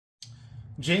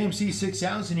JMC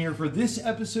 6000 here. For this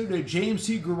episode of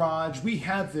JMC Garage, we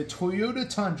have the Toyota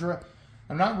Tundra.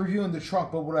 I'm not reviewing the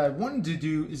truck, but what I wanted to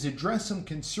do is address some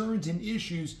concerns and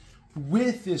issues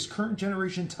with this current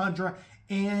generation Tundra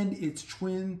and its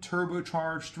twin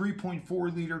turbocharged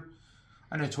 3.4 liter.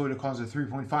 I know Toyota calls it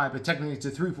 3.5, but technically it's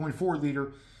a 3.4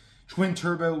 liter twin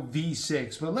turbo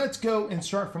V6. But let's go and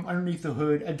start from underneath the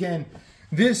hood. Again,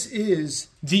 this is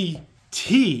the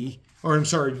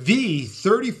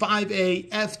V35A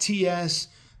FTS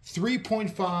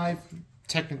 3.5,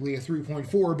 technically a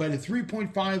 3.4, but a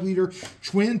 3.5 liter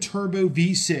twin turbo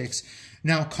V6.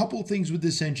 Now, a couple things with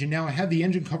this engine. Now, I have the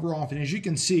engine cover off, and as you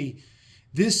can see,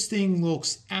 this thing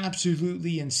looks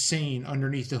absolutely insane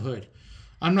underneath the hood.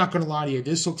 I'm not going to lie to you.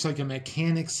 This looks like a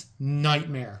mechanic's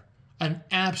nightmare. An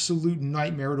absolute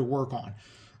nightmare to work on.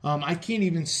 I can't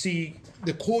even see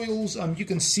the coils. You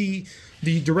can see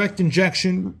the direct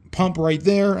injection pump right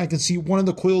there. I can see one of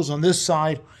the coils on this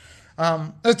side.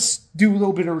 Let's do a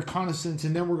little bit of reconnaissance,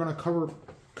 and then we're going to cover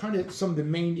kind of some of the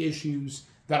main issues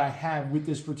that I have with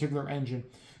this particular engine.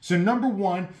 So number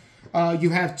one,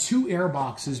 you have two air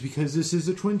boxes because this is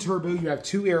a twin turbo. You have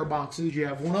two air boxes. You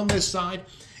have one on this side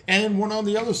and one on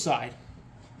the other side.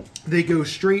 They go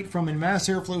straight from a mass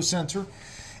airflow sensor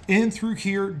in through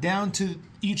here down to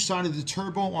each side of the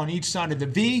turbo on each side of the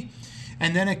V,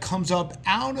 and then it comes up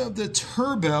out of the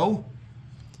turbo,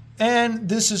 and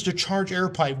this is the charge air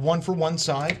pipe, one for one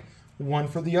side, one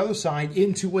for the other side,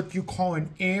 into what you call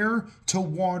an air to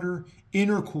water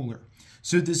intercooler.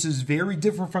 So this is very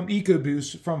different from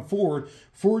EcoBoost from Ford.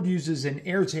 Ford uses an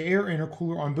air-to-air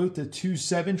intercooler on both the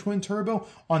 2.7 twin turbo,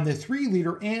 on the 3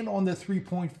 liter, and on the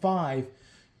 3.5.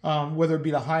 Whether it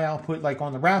be the high output like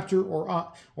on the Raptor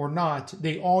or not,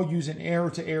 they all use an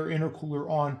air-to-air intercooler.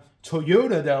 On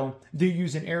Toyota, though, they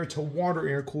use an air-to-water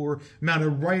intercooler mounted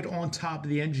right on top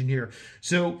of the engine here.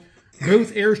 So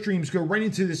both air streams go right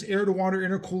into this air-to-water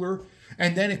intercooler,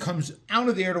 and then it comes out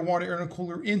of the air-to-water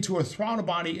intercooler into a throttle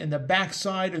body in the back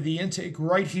side of the intake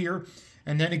right here,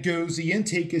 and then it goes, the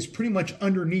intake is pretty much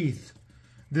underneath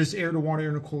this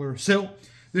air-to-water intercooler. So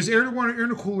this air-to-water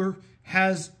intercooler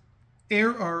has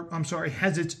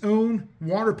has its own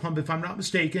water pump, if I'm not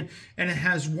mistaken, and it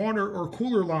has water or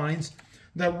cooler lines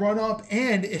that run up,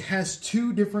 and it has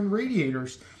two different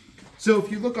radiators. So if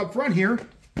you look up front here,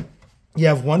 you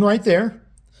have one right there.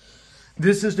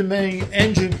 This is the main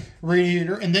engine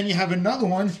radiator, and then you have another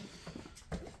one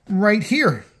right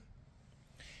here.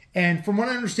 And from what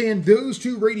I understand, those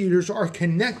two radiators are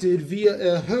connected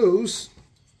via a hose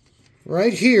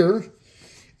right here,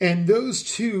 and those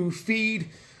two feed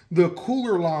the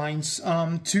cooler lines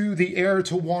to the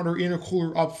air-to-water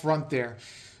intercooler up front there.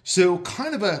 So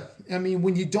kind of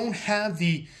when you don't have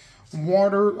the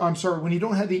when you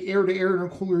don't have the air-to-air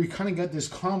intercooler, you kind of got this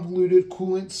convoluted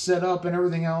coolant setup and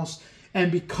everything else. And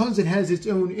because it has its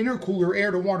own intercooler,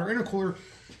 air-to-water intercooler,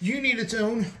 you need its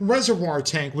own reservoir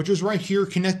tank, which is right here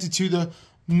connected to the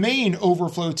main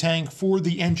overflow tank for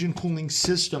the engine cooling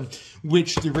system,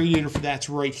 which the radiator for that's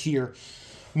right here.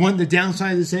 The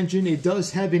downside of this engine, it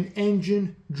does have an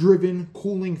engine-driven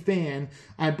cooling fan.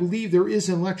 I believe there is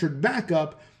an electric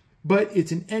backup, but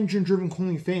it's an engine-driven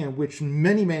cooling fan, which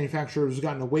many manufacturers have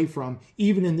gotten away from,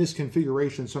 even in this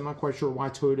configuration. So I'm not quite sure why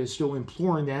Toyota is still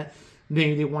imploring that.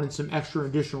 They wanted some extra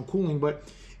additional cooling, but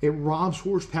it robs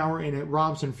horsepower and it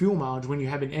robs some fuel mileage when you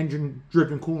have an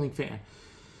engine-driven cooling fan.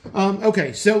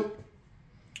 Okay, so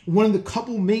one of the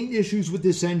couple main issues with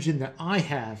this engine that I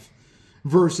have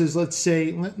versus, let's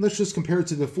just compare it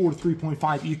to the Ford 3.5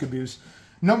 EcoBoost.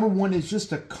 Number one is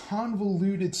just a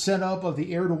convoluted setup of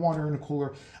the air-to-water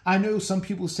intercooler. I know some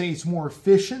people say it's more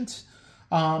efficient.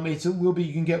 It's a little bit,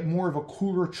 you can get more of a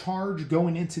cooler charge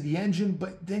going into the engine,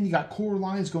 but then you got cooler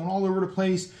lines going all over the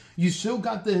place. You still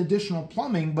got the additional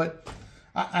plumbing, but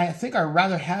I think I'd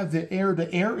rather have the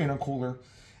air-to-air intercooler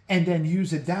and then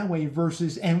use it that way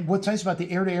versus, and what's nice about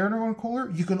the air-to-air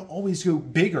intercooler, you can always go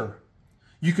bigger.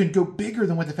 You can go bigger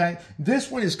than what the fact.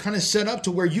 This one is kind of set up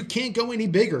to where you can't go any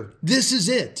bigger. This is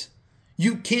it.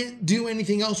 You can't do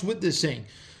anything else with this thing.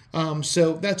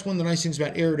 So that's one of the nice things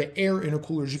about air-to-air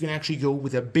intercoolers. You can actually go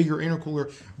with a bigger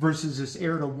intercooler versus this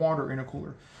air-to-water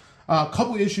intercooler. A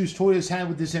couple of issues Toyota's had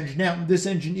with this engine. Now, this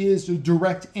engine is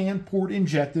direct and port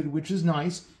injected, which is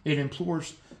nice. It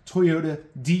employs Toyota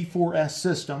D4S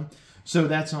system. So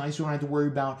that's nice. You don't have to worry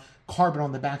about carbon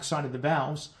on the back side of the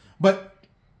valves. But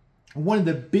one of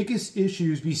the biggest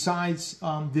issues, besides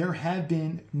there have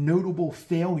been notable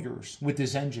failures with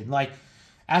this engine, like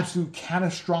absolute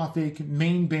catastrophic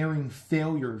main bearing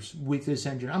failures with this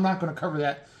engine. I'm not going to cover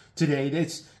that today.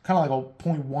 It's kind of like a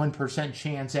 0.1%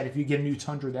 chance that if you get a new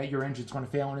Tundra that your engine's going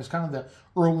to fail. And it's kind of the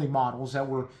early models that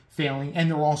were failing. And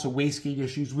there were also wastegate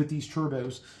issues with these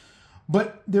turbos.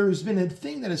 But there's been a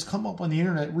thing that has come up on the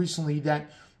internet recently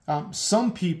that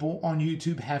some people on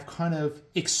YouTube have kind of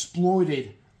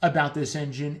exploited about this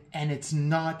engine, and it's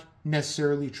not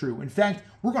necessarily true. In fact,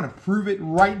 we're going to prove it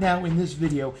right now in this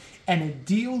video, and it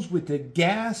deals with the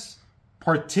gas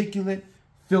particulate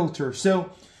filter.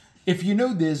 So if you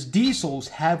know this, diesels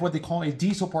have what they call a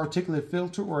diesel particulate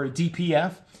filter, or a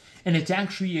DPF, and it's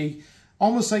actually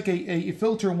almost like a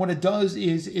filter, and what it does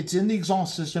is it's in the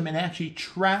exhaust system and actually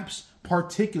traps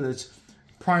particulates,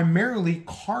 primarily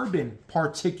carbon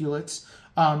particulates,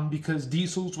 because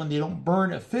diesels, when they don't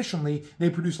burn efficiently, they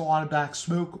produce a lot of black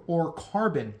smoke or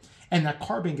carbon, and that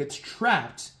carbon gets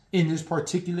trapped in this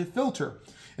particulate filter.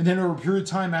 And then over a period of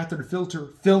time, after the filter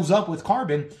fills up with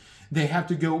carbon, they have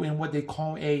to go in what they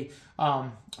call a,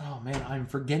 oh man, I'm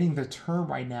forgetting the term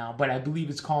right now, but I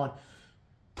believe it's called,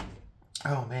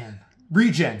 oh man,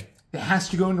 regen. It has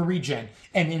to go into regen.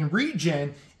 And in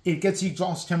regen, it gets the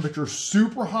exhaust temperature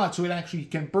super hot, so it actually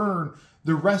can burn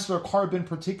the rest of the carbon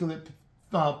particulates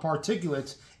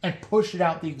and push it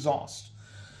out the exhaust.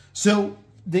 So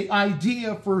the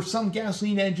idea for some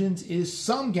gasoline engines is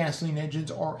some gasoline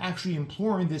engines are actually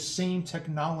employing this same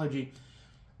technology.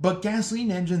 But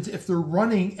gasoline engines, if they're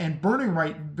running and burning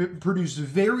right, produce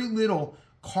very little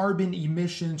carbon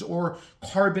emissions or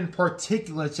carbon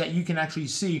particulates that you can actually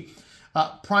see.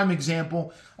 Prime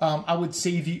example, I would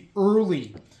say the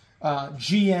early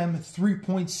GM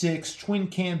 3.6 twin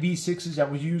cam V6s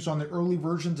that was used on the early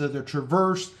versions of the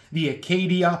Traverse, the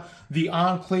Acadia, the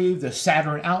Enclave, the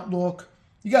Saturn Outlook.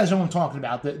 You guys know what I'm talking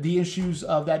about, the issues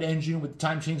of that engine with the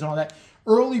time chains and all that.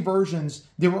 Early versions,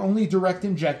 they were only direct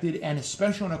injected, and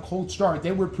especially on a cold start,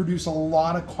 they would produce a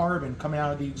lot of carbon coming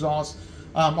out of the exhaust.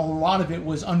 A lot of it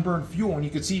was unburned fuel, and you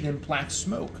could see it in black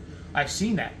smoke. I've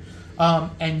seen that.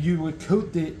 And you would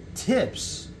coat the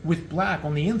tips with black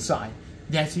on the inside.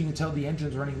 That's so you can tell the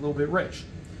engine's running a little bit rich.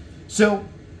 So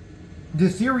the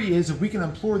theory is if we can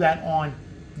employ that on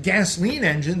gasoline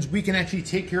engines, we can actually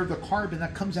take care of the carbon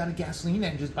that comes out of gasoline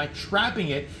engines by trapping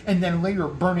it and then later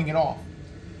burning it off.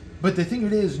 But the thing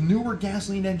it is, newer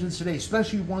gasoline engines today,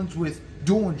 especially ones with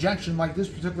dual injection like this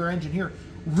particular engine here,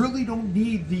 really don't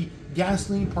need the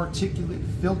gasoline particulate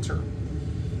filter.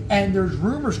 And there's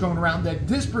rumors going around that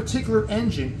this particular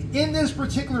engine, in this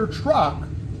particular truck,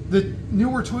 the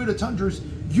newer Toyota Tundras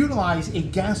utilize a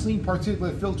gasoline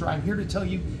particulate filter. I'm here to tell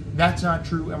you that's not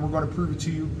true, and we're going to prove it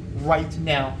to you right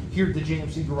now here at the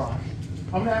JMC Garage.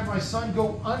 I'm going to have my son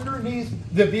go underneath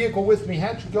the vehicle with me.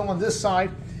 Have to go on this side.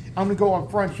 I'm going to go on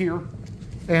front here,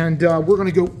 and we're going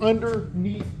to go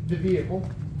underneath the vehicle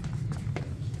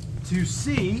to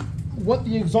see what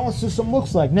the exhaust system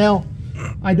looks like. Now,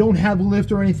 I don't have a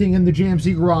lift or anything in the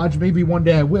JMC Garage. Maybe one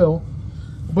day I will.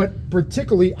 But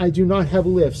particularly, I do not have a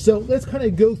lift. So let's kind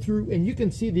of go through, and you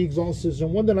can see the exhaust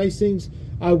system. One of the nice things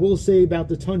I will say about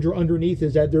the Tundra underneath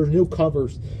is that there's no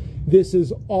covers. This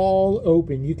is all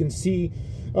open. You can see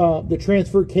the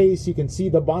transfer case. You can see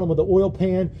the bottom of the oil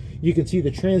pan. You can see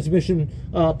the transmission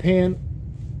pan.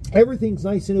 Everything's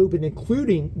nice and open,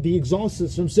 including the exhaust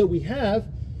system. So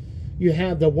you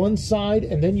have the one side,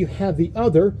 and then you have the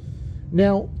other.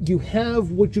 Now, you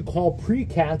have what you call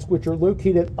precats, which are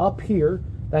located up here.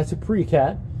 That's a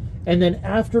precat. And then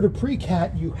after the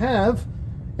precat, you have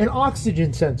an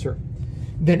oxygen sensor.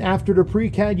 Then after the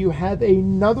precat, you have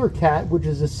another cat, which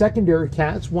is a secondary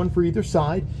cat. It's one for either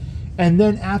side. And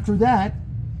then after that,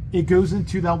 it goes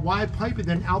into that wide pipe and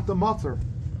then out the muffler.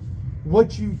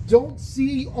 What you don't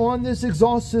see on this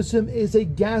exhaust system is a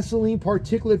gasoline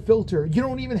particulate filter. You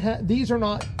don't even have, these are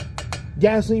not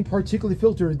gasoline particulate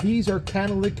filters. These are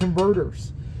catalytic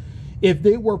converters. If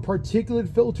they were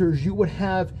particulate filters, you would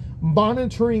have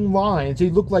monitoring lines.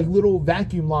 They look like little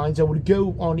vacuum lines that would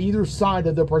go on either side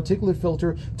of the particulate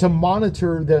filter to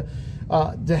monitor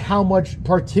the how much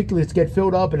particulates get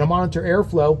filled up and to monitor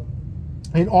airflow.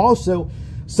 And also,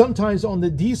 sometimes on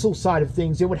the diesel side of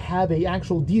things, they would have an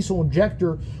actual diesel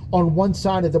injector on one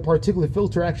side of the particulate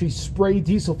filter, actually spray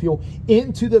diesel fuel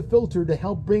into the filter to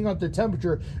help bring up the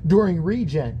temperature during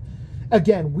regen.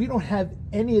 Again, we don't have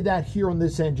any of that here on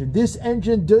this engine. This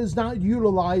engine does not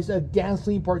utilize a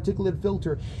gasoline particulate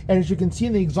filter. And as you can see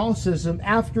in the exhaust system,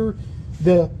 after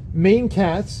the main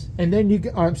cats, and then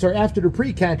after the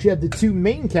pre-cats, you have the two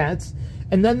main cats,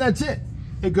 and then that's it.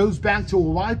 It goes back to a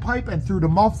wide pipe and through the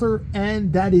muffler,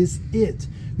 and that is it.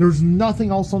 There's nothing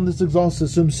else on this exhaust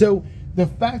system. So the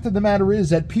fact of the matter is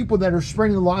that people that are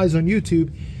spreading the lies on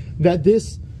YouTube that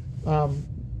this,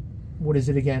 what is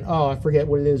it again? Oh, I forget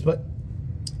what it is, but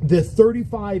the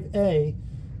 35A,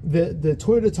 the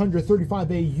Toyota Tundra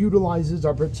 35A utilizes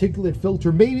our particulate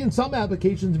filter, maybe in some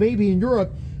applications, maybe in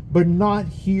Europe, but not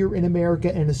here in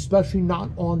America, and especially not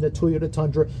on the Toyota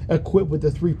Tundra equipped with the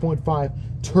 3.5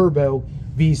 turbo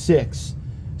V6.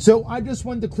 So I just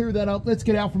wanted to clear that up. Let's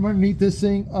get out from underneath this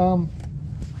thing. A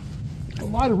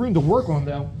lot of room to work on,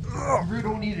 though. You really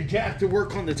don't need a jack to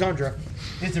work on the Tundra.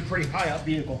 It's a pretty high up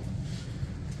vehicle.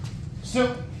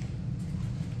 So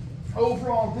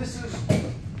overall, this is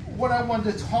what I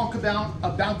wanted to talk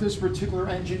about this particular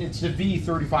engine. It's the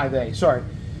V35A, sorry.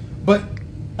 But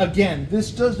again,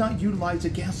 this does not utilize a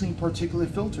gasoline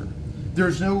particulate filter.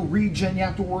 There's no regen you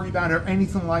have to worry about or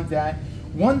anything like that.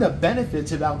 One of the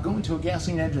benefits about going to a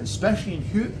gasoline engine, especially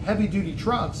in heavy duty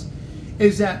trucks,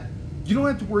 is that you don't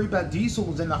have to worry about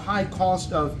diesels and the high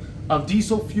cost of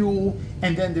diesel fuel,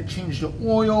 and then to change the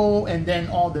oil, and then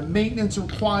all the maintenance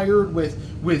required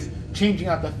with changing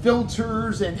out the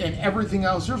filters and everything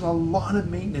else. There's a lot of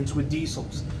maintenance with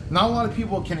diesels. Not a lot of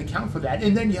people can account for that.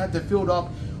 And then you have to fill it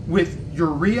up with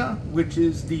urea, which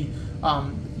is the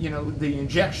the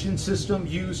injection system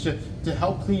used to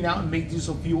help clean out and make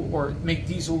diesel fuel, or make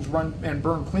diesels run and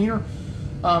burn cleaner.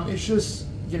 It's just,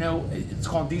 it's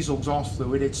called diesel exhaust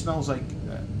fluid. It smells like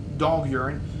dog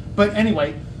urine. But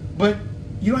anyway,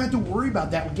 you don't have to worry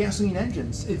about that with gasoline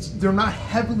engines. They're not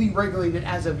heavily regulated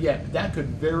as of yet, but that could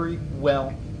very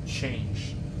well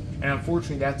change. And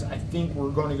unfortunately, I think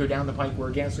we're going to go down the pike where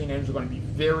gasoline engines are going to be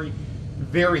very,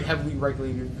 very heavily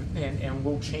regulated, and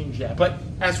we'll change that. But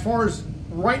as far as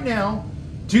right now,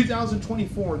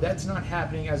 2024, that's not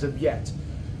happening as of yet.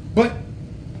 But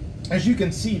as you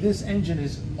can see, this engine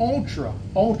is ultra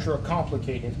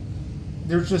complicated.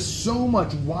 There's just so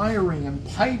much wiring and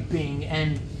piping,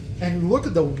 and look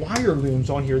at the wire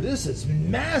looms on here. This is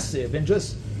massive, and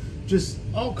just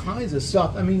all kinds of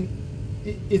stuff. I mean,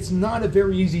 it's not a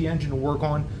very easy engine to work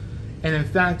on. And in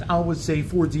fact, I would say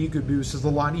Ford's EcoBoost is a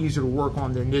lot easier to work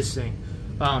on than this thing.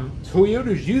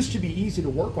 Toyota's used to be easy to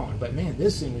work on, but man,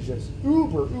 this thing is just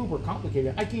uber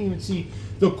complicated. I can't even see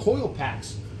the coil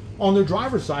packs on the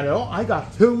driver's side at all. I got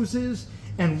hoses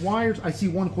and wires. I see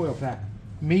one coil pack,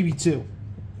 maybe two.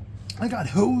 I got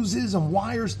hoses and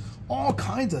wires, all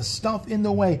kinds of stuff in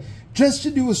the way. Just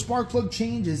to do a spark plug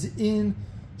change is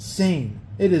insane.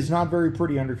 It is not very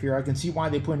pretty under here. I can see why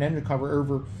they put an engine cover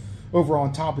over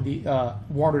on top of the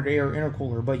water to air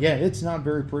intercooler. But yeah, it's not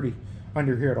very pretty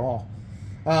under here at all.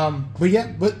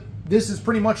 But this is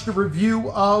pretty much the review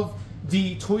of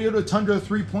the Toyota Tundra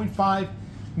 3.5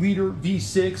 liter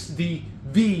V6, the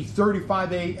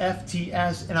V35A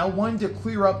FTS. And I wanted to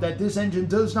clear up that this engine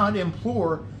does not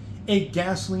employ a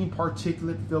gasoline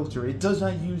particulate filter. It does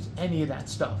not use any of that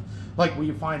stuff like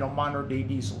we find on modern day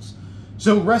diesels.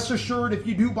 So rest assured, if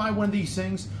you do buy one of these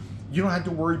things, you don't have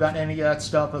to worry about any of that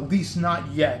stuff, at least not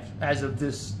yet as of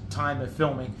this time of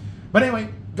filming. But anyway,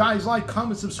 guys, like,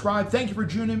 comment, subscribe. Thank you for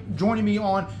joining me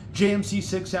on JMC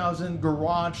 6000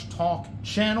 Garage Talk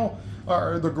channel,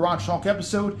 or the Garage Talk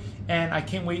episode. And I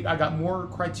can't wait. I got more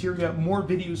criteria, more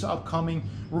videos upcoming.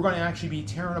 We're going to actually be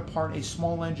tearing apart a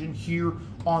small engine here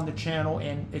on the channel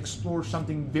and explore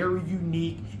something very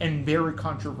unique and very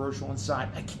controversial inside.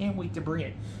 I can't wait to bring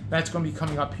it. That's going to be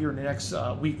coming up here in the next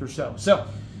week or so. So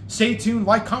stay tuned,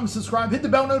 like, comment, subscribe, hit the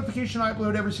bell notification. I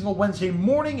upload every single Wednesday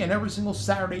morning and every single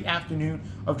Saturday afternoon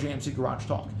of JMC Garage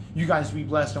Talk. You guys be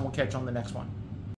blessed, and we'll catch you on the next one.